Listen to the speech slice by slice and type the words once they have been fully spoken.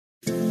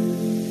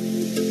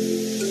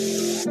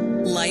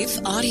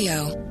Life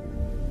Audio.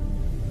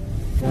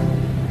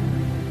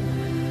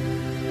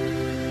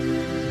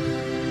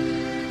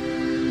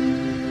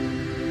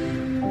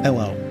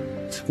 Hello.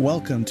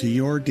 Welcome to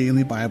Your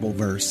Daily Bible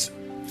Verse,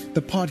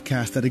 the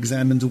podcast that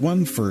examines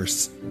one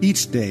verse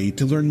each day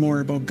to learn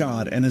more about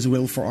God and His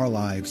will for our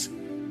lives.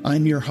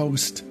 I'm your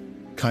host,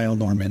 Kyle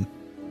Norman.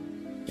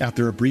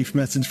 After a brief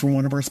message from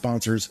one of our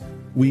sponsors,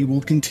 we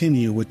will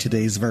continue with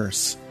today's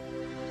verse.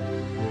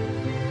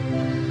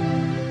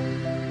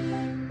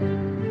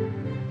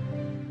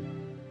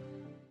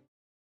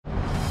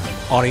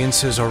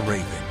 Audiences are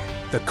raving.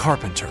 The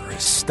Carpenter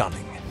is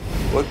stunning.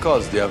 What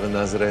cause do you have in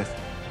Nazareth?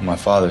 My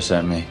father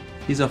sent me.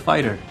 He's a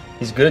fighter.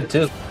 He's good,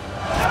 too.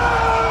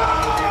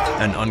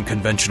 An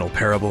unconventional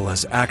parable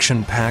as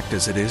action-packed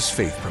as it is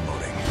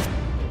faith-promoting.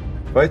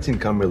 Fighting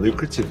can be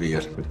lucrative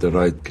here with the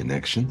right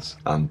connections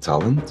and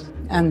talent.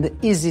 And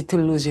easy to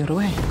lose your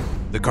way.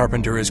 The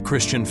Carpenter is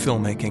Christian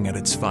filmmaking at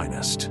its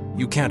finest.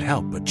 You can't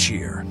help but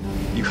cheer.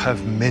 You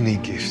have many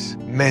gifts,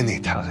 many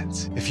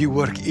talents. If you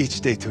work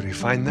each day to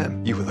refine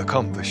them, you will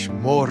accomplish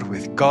more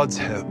with God's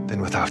help than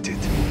without it.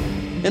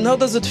 And how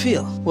does it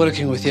feel,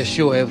 working with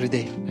Yeshua every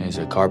day? He's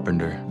a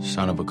carpenter,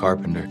 son of a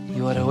carpenter.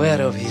 You are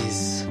aware of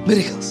his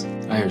miracles?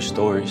 I hear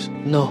stories.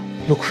 No,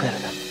 look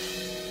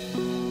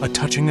further. A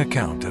touching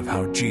account of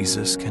how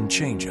Jesus can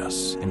change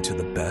us into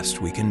the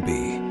best we can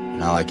be.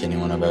 Not like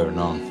anyone I've ever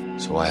known,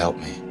 so why help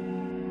me?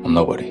 I'm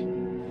nobody.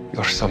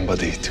 You're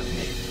somebody to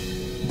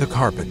me. The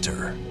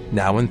Carpenter,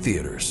 now in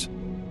theaters.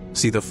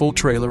 See the full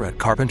trailer at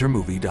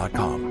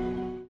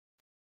carpentermovie.com.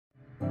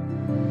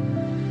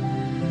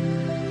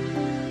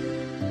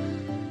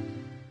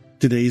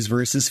 Today's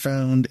verse is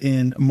found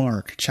in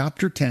Mark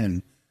chapter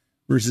 10,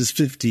 verses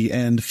 50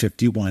 and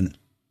 51.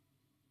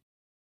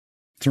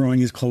 Throwing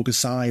his cloak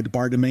aside,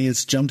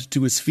 Bartimaeus jumped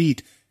to his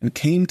feet and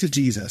came to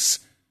Jesus.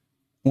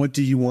 "What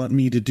do you want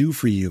me to do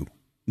for you?"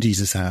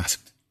 Jesus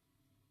asked.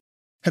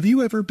 Have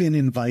you ever been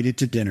invited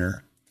to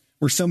dinner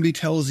where somebody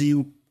tells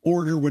you,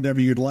 order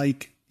whatever you'd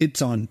like,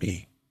 it's on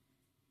me?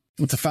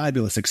 It's a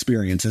fabulous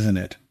experience, isn't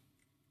it?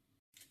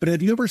 But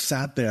have you ever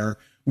sat there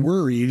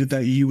worried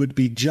that you would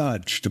be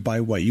judged by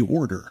what you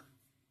order?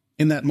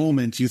 In that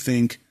moment, you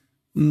think,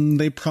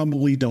 they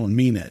probably don't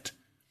mean it.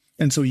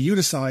 And so you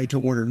decide to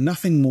order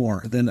nothing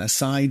more than a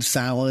side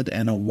salad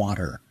and a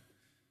water.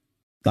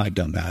 I've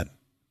done that.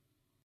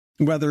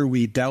 Whether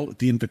we doubt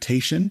the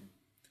invitation,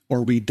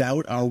 or we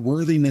doubt our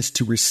worthiness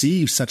to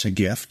receive such a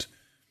gift,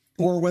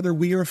 or whether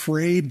we are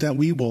afraid that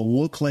we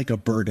will look like a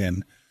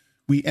burden,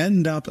 we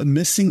end up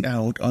missing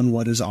out on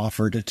what is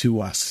offered to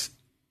us.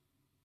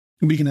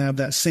 We can have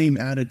that same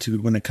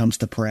attitude when it comes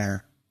to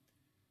prayer.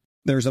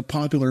 There's a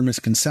popular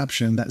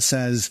misconception that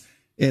says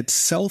it's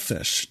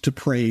selfish to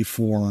pray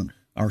for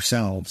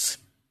ourselves.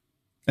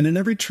 And in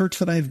every church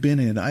that I've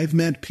been in, I've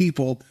met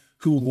people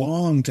who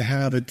long to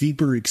have a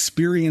deeper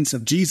experience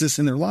of Jesus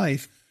in their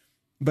life,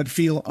 but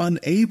feel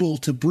unable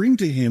to bring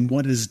to him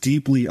what is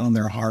deeply on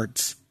their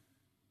hearts.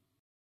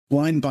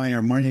 Blind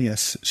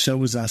Bartimaeus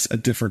shows us a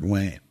different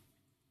way.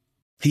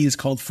 He is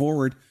called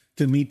forward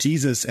to meet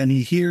Jesus, and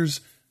he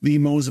hears the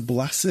most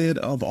blessed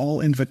of all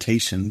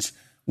invitations.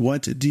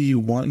 "What do you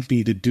want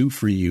me to do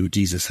for you?"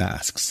 Jesus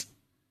asks.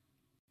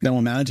 Now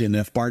imagine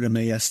if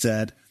Bartimaeus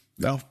said,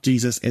 "Oh,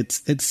 Jesus,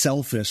 it's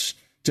selfish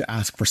to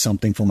ask for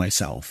something for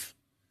myself."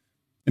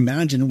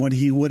 Imagine what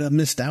he would have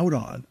missed out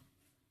on.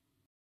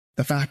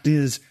 The fact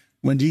is,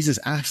 when Jesus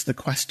asks the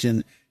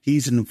question,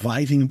 he's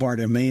inviting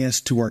Bartimaeus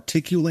to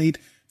articulate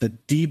the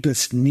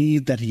deepest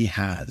need that he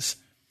has.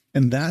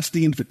 And that's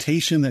the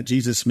invitation that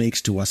Jesus makes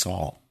to us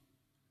all.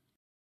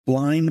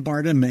 Blind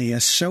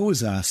Bartimaeus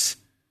shows us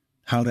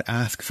how to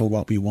ask for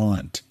what we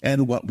want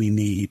and what we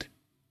need.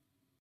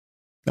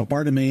 Now,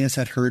 Bartimaeus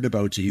had heard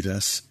about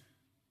Jesus,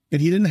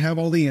 and he didn't have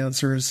all the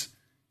answers.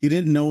 He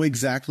didn't know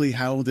exactly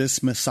how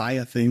this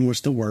Messiah thing was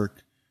to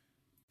work.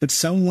 But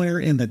somewhere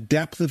in the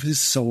depth of his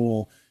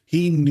soul,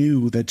 he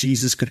knew that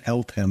Jesus could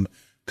help him,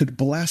 could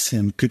bless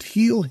him, could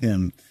heal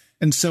him.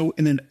 And so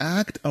in an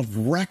act of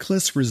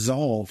reckless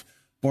resolve,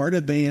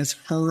 Bartimaeus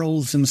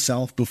hurls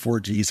himself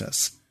before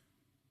Jesus.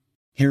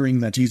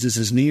 Hearing that Jesus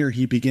is near,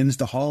 he begins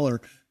to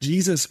holler,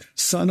 "Jesus,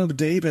 Son of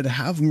David,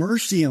 have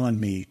mercy on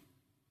me."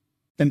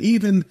 And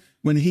even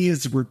when he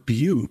is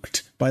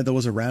rebuked by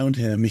those around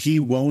him, he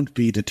won't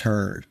be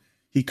deterred.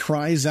 He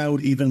cries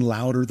out even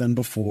louder than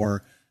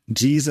before,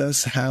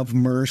 "Jesus, have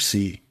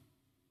mercy."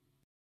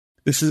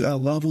 This is a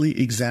lovely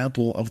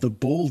example of the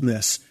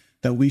boldness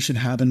that we should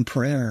have in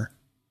prayer.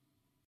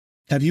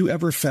 Have you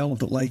ever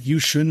felt like you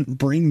shouldn't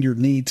bring your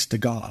needs to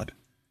God?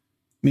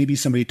 Maybe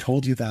somebody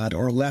told you that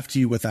or left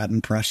you with that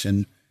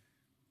impression.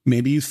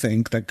 Maybe you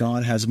think that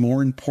God has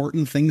more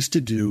important things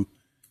to do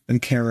than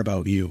care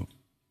about you.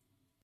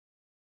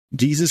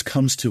 Jesus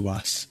comes to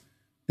us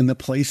in the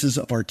places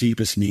of our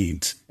deepest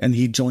needs, and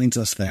he joins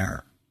us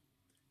there.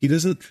 He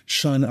doesn't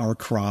shun our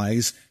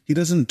cries. He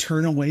doesn't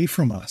turn away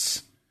from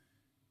us.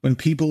 When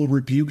people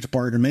rebuked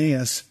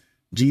Bartimaeus,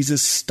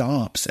 Jesus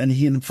stops and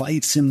he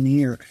invites him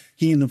near.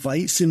 He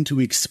invites him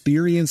to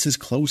experience his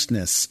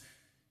closeness.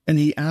 and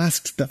he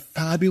asks the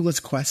fabulous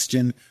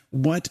question,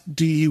 "What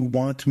do you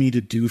want me to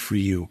do for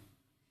you?"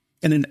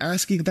 And in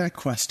asking that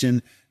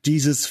question,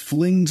 Jesus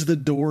flings the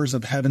doors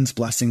of heaven's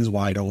blessings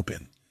wide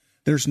open.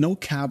 There's no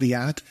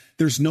caveat,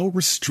 there's no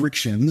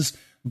restrictions.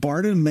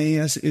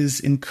 Bartimaeus is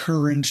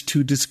encouraged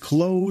to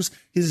disclose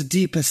his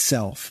deepest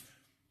self,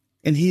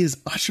 and he is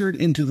ushered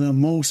into the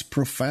most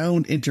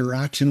profound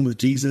interaction with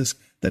Jesus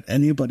that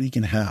anybody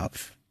can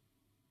have.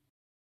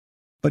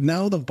 But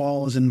now the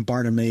ball is in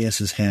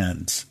Bartimaeus'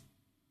 hands,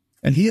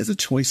 and he has a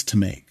choice to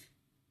make.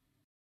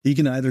 He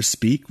can either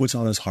speak what's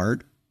on his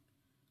heart,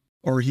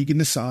 or he can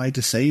decide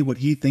to say what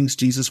he thinks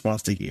Jesus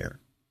wants to hear.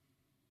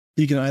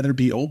 He can either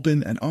be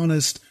open and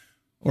honest,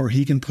 or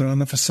he can put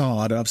on a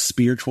facade of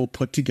spiritual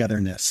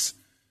put-togetherness.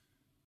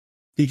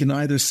 He can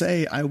either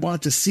say, "I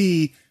want to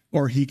see,"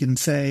 or he can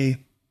say,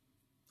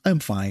 "I'm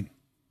fine."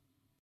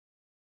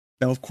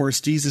 Now, of course,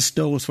 Jesus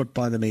knows what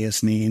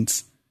Bartimaeus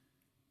needs.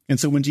 And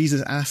so when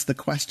Jesus asks the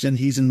question,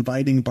 he's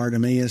inviting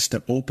Bartimaeus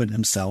to open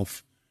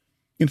himself.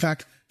 In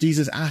fact,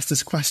 Jesus asked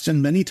this question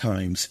many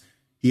times.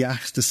 He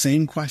asked the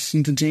same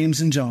question to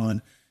James and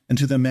John and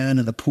to the man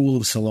in the pool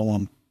of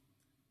Siloam.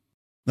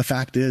 The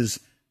fact is,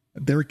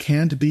 there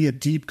can't be a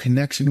deep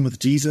connection with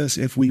Jesus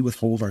if we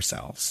withhold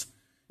ourselves,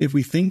 if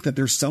we think that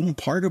there's some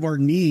part of our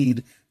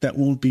need that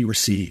won't be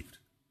received.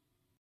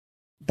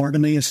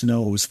 Bartimaeus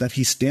knows that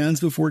he stands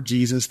before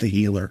Jesus, the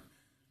healer,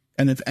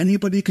 and if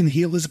anybody can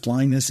heal his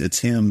blindness, it's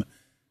him.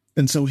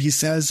 And so he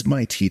says,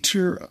 "My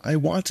teacher, I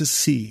want to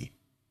see."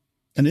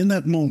 And in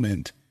that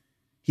moment,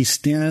 he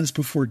stands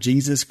before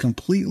Jesus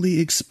completely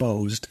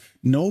exposed,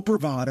 no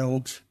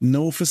bravado,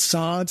 no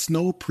facades,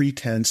 no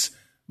pretense.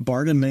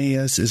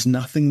 Bartimaeus is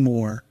nothing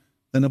more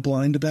than a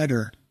blind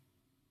beggar.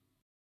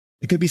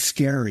 It could be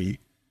scary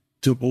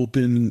to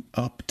open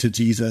up to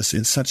Jesus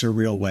in such a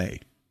real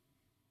way.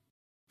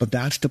 But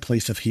that's the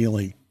place of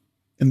healing,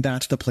 and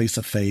that's the place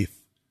of faith.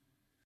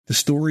 The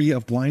story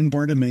of blind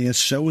Bartimaeus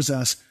shows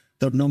us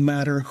that no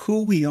matter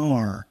who we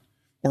are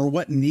or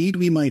what need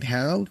we might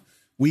have,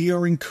 we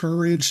are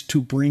encouraged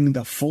to bring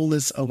the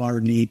fullness of our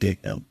need to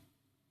him.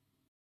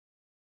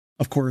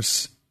 Of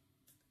course,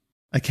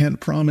 I can't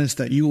promise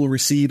that you will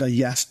receive a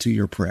yes to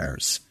your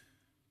prayers.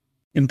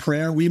 In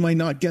prayer, we might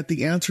not get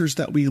the answers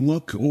that we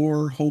look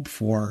or hope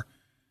for.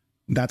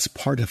 That's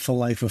part of the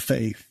life of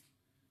faith.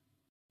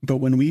 But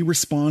when we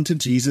respond to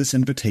Jesus'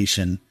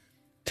 invitation,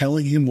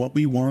 telling him what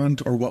we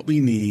want or what we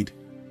need,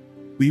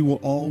 we will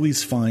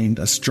always find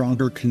a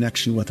stronger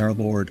connection with our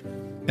Lord,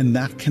 and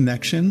that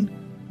connection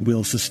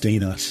will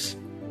sustain us.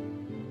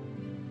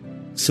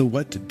 So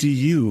what do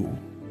you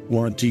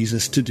want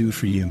Jesus to do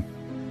for you?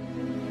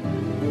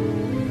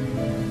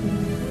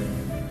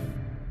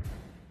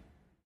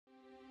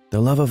 The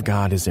love of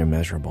God is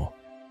immeasurable.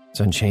 It's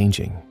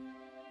unchanging.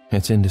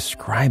 It's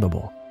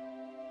indescribable.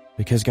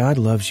 Because God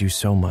loves you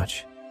so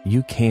much,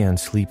 you can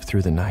sleep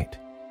through the night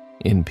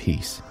in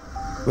peace.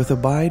 With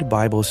Abide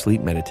Bible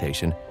Sleep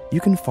Meditation,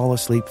 you can fall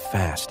asleep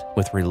fast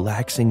with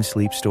relaxing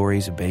sleep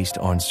stories based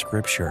on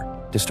Scripture.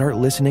 To start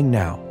listening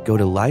now, go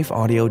to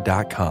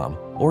lifeaudio.com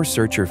or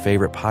search your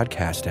favorite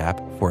podcast app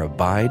for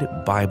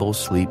Abide Bible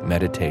Sleep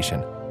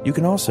Meditation. You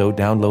can also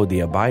download the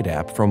Abide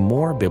app for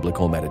more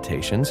biblical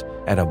meditations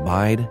at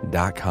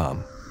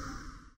abide.com.